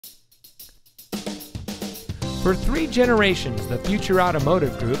For 3 generations, the Future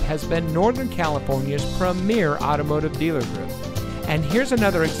Automotive Group has been Northern California's premier automotive dealer group. And here's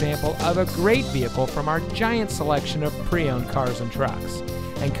another example of a great vehicle from our giant selection of pre-owned cars and trucks.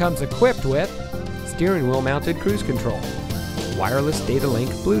 And comes equipped with steering wheel mounted cruise control, wireless data link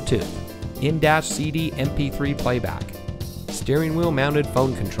Bluetooth, in-dash CD MP3 playback, steering wheel mounted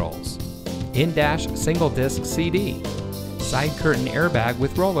phone controls, in-dash single disc CD, side curtain airbag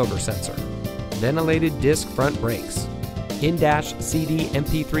with rollover sensor, ventilated disc front brakes, in-dash CD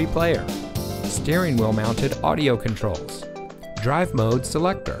MP3 player, steering wheel mounted audio controls, drive mode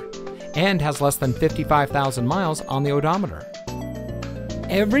selector, and has less than 55,000 miles on the odometer.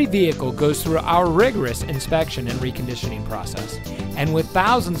 Every vehicle goes through our rigorous inspection and reconditioning process. And with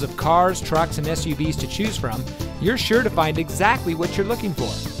thousands of cars, trucks, and SUVs to choose from, you're sure to find exactly what you're looking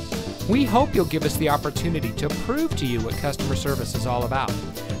for. We hope you'll give us the opportunity to prove to you what customer service is all about.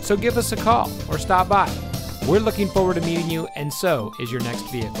 So give us a call or stop by. We're looking forward to meeting you, and so is your next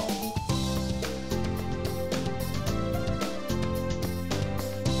vehicle.